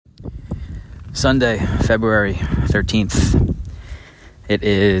Sunday, February 13th. It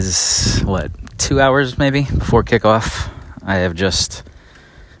is, 2 hours maybe before kickoff. I have just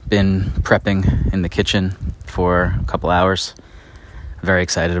been prepping in the kitchen for a couple hours. Very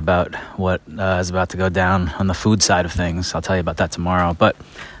excited about what is about to go down on the food side of things. I'll tell you about that tomorrow, but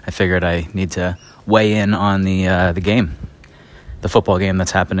I figured I need to weigh in on the game, the football game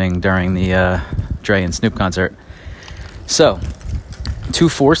that's happening during the Dre and Snoop concert. So, 2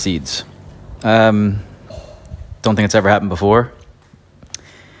 4 seeds. Don't think it's ever happened before.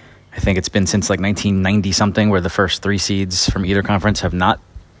 I think it's been since 1990 something where the first 3 seeds from either conference have not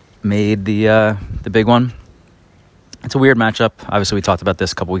made the big one. It's a weird matchup. Obviously, we talked about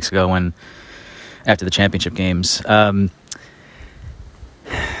this a couple weeks ago after the championship games. What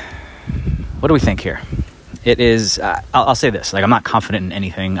do we think here? It is. I'll say this: I'm not confident in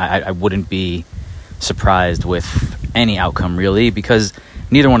anything. I wouldn't be surprised with any outcome really, because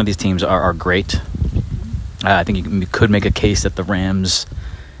neither one of these teams are great. I think you could make a case that the Rams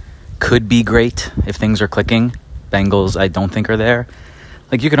could be great if things are clicking. Bengals, I don't think are there.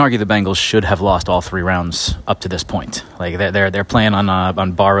 You can argue the Bengals should have lost all 3 rounds up to this point. They're playing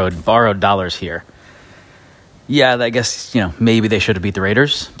on borrowed dollars here. Yeah, I guess maybe they should have beat the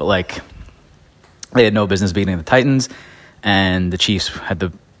Raiders, but they had no business beating the Titans, and the Chiefs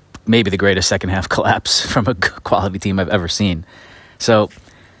had maybe the greatest second half collapse from a quality team I've ever seen. So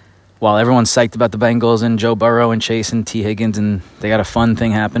while everyone's psyched about the Bengals and Joe Burrow and Chase and T. Higgins and they got a fun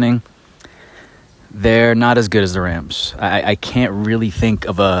thing happening, they're not as good as the Rams. I can't really think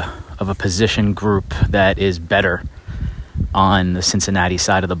of a position group that is better on the Cincinnati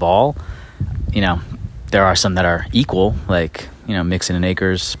side of the ball. There are some that are equal, Mixon and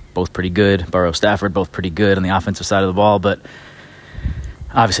Akers, both pretty good. Burrow, Stafford, both pretty good on the offensive side of the ball. But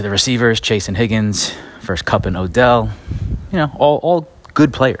obviously the receivers, Chase and Higgins, first Kupp and Odell, all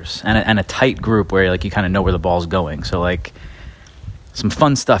good players and a tight group where you kind of know where the ball's going. So some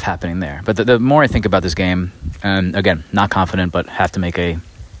fun stuff happening there. But the more I think about this game, and again, not confident, but have to make a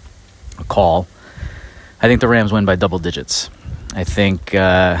call, I think the Rams win by double digits. I think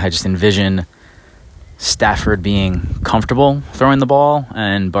I just envision Stafford being comfortable throwing the ball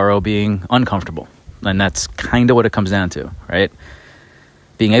and Burrow being uncomfortable. And that's kind of what it comes down to, right?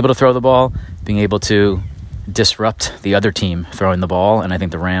 Being able to throw the ball, being able to disrupt the other team throwing the ball, and I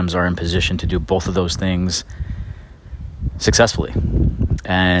think the Rams are in position to do both of those things successfully.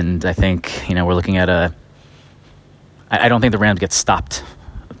 And I think, we're looking at I don't think the Rams get stopped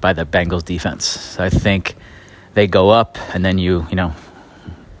by the Bengals defense. So I think they go up and then you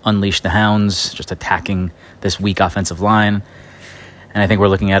unleash the hounds, just attacking this weak offensive line. And I think we're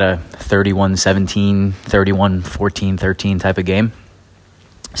looking at a 31-17, 31-14-13 type of game.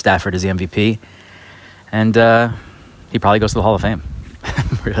 Stafford is the MVP. And he probably goes to the Hall of Fame.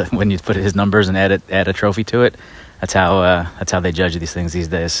 When you put his numbers and add a trophy to it, that's how they judge these things these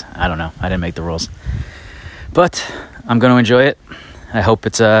days. I don't know. I didn't make the rules, but I'm going to enjoy it. I hope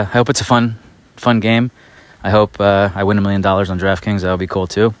it's a fun game. I hope I win $1 million on DraftKings. That would be cool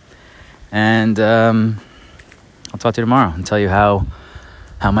too. And I'll talk to you tomorrow and tell you how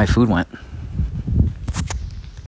my food went.